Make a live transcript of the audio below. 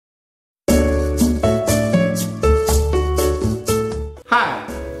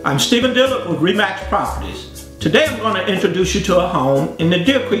I'm Stephen Dillard with Remax Properties. Today I'm going to introduce you to a home in the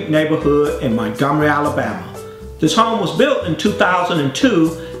Deer Creek neighborhood in Montgomery, Alabama. This home was built in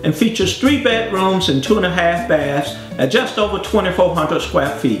 2002 and features 3 bedrooms and 2.5 baths at just over 2,400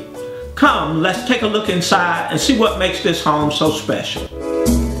 square feet. Come, let's take a look inside and see what makes this home so special.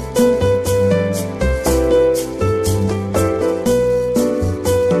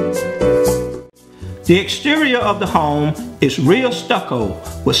 The exterior of the home is real stucco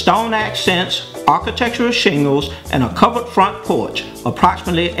with stone accents, architectural shingles, and a covered front porch,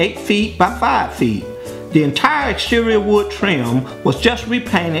 approximately 8 feet by 5 feet. The entire exterior wood trim was just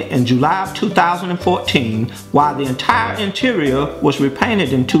repainted in July of 2014, while the entire interior was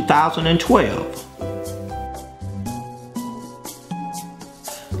repainted in 2012.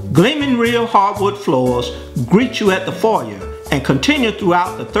 Gleaming real hardwood floors greet you at the foyer and continue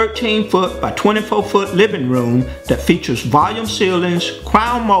throughout the 13-foot by 24-foot living room that features volume ceilings,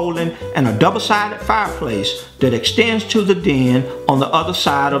 crown molding, and a double-sided fireplace that extends to the den on the other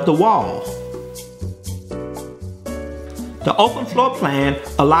side of the wall. The open floor plan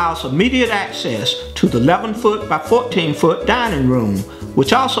allows immediate access to the 11-foot by 14-foot dining room,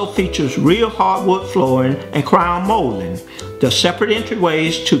 which also features real hardwood flooring and crown molding. There are separate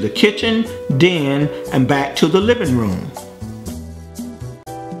entryways to the kitchen, den, and back to the living room.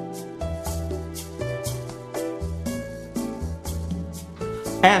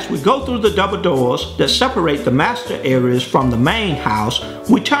 As we go through the double doors that separate the master areas from the main house,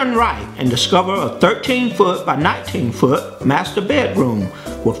 we turn right and discover a 13-foot by 19-foot master bedroom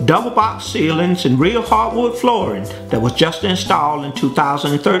with double box ceilings and real hardwood flooring that was just installed in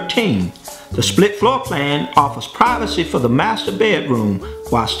 2013. The split floor plan offers privacy for the master bedroom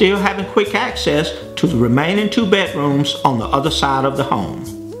while still having quick access to the remaining 2 bedrooms on the other side of the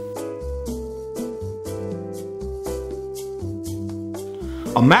home.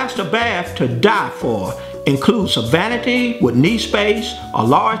 A master bath to die for includes a vanity with knee space, a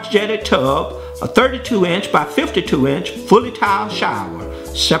large jetted tub, a 32-inch by 52-inch fully tiled shower,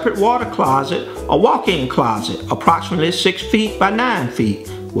 separate water closet, a walk-in closet approximately 6 feet by 9 feet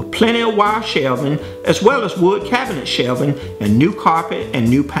with plenty of wire shelving as well as wood cabinet shelving and new carpet and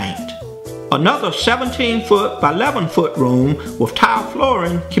new paint. Another 17-foot by 11-foot room with tile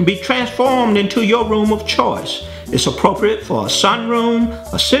flooring can be transformed into your room of choice. It's appropriate for a sunroom,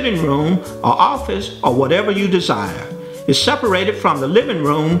 a sitting room, or office, or whatever you desire. It's separated from the living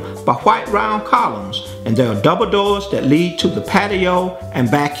room by white round columns, and there are double doors that lead to the patio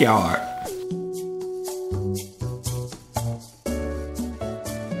and backyard.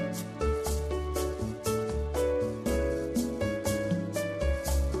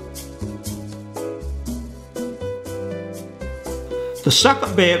 The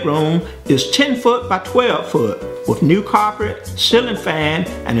second bedroom is 10-foot by 12-foot with new carpet, ceiling fan,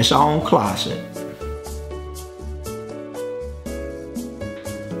 and its own closet.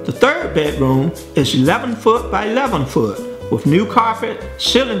 The third bedroom is 11-foot by 11-foot with new carpet,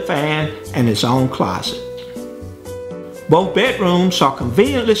 ceiling fan, and its own closet. Both bedrooms are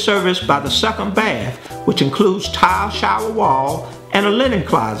conveniently serviced by the second bath, which includes tile shower wall and a linen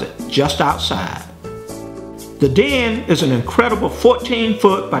closet just outside. The den is an incredible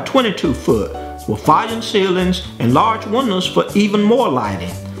 14-foot by 22-foot with volume ceilings and large windows for even more lighting.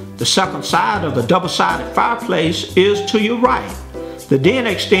 The second side of the double-sided fireplace is to your right. The den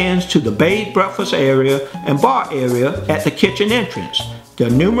extends to the bathe breakfast area and bar area at the kitchen entrance. There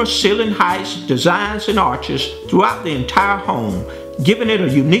are numerous ceiling heights, designs, and arches throughout the entire home, giving it a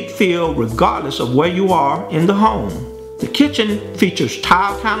unique feel regardless of where you are in the home. The kitchen features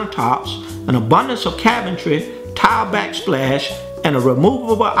tile countertops, an abundance of cabinetry, tile backsplash, and a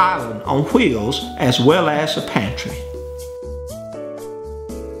removable island on wheels as well as a pantry.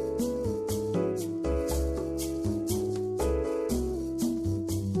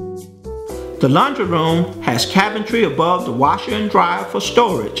 The laundry room has cabinetry above the washer and dryer for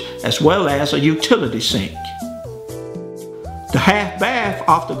storage as well as a utility sink. The half bath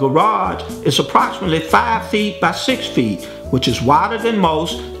off the garage is approximately 5 feet by 6 feet, which is wider than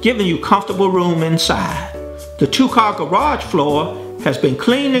most, giving you comfortable room inside. The 2-car garage floor has been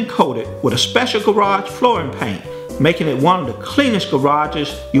cleaned and coated with a special garage flooring paint, making it one of the cleanest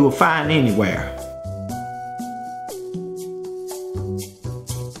garages you will find anywhere.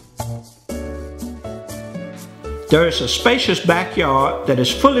 There is a spacious backyard that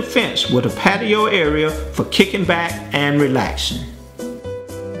is fully fenced with a patio area for kicking back and relaxing.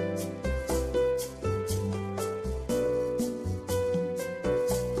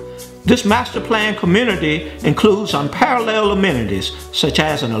 This master plan community includes unparalleled amenities such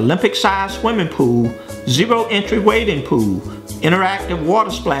as an Olympic-sized swimming pool, zero-entry wading pool, interactive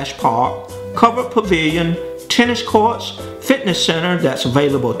water splash park, covered pavilion, tennis courts, fitness center that's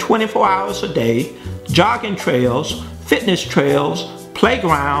available 24 hours a day, jogging trails, fitness trails,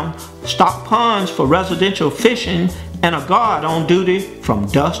 playground, stock ponds for residential fishing, and a guard on duty from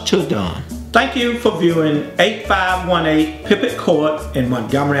dusk till dawn. Thank you for viewing 8518 Pipet Court in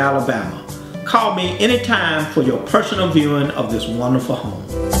Montgomery, Alabama. Call me anytime for your personal viewing of this wonderful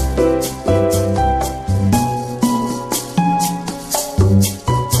home.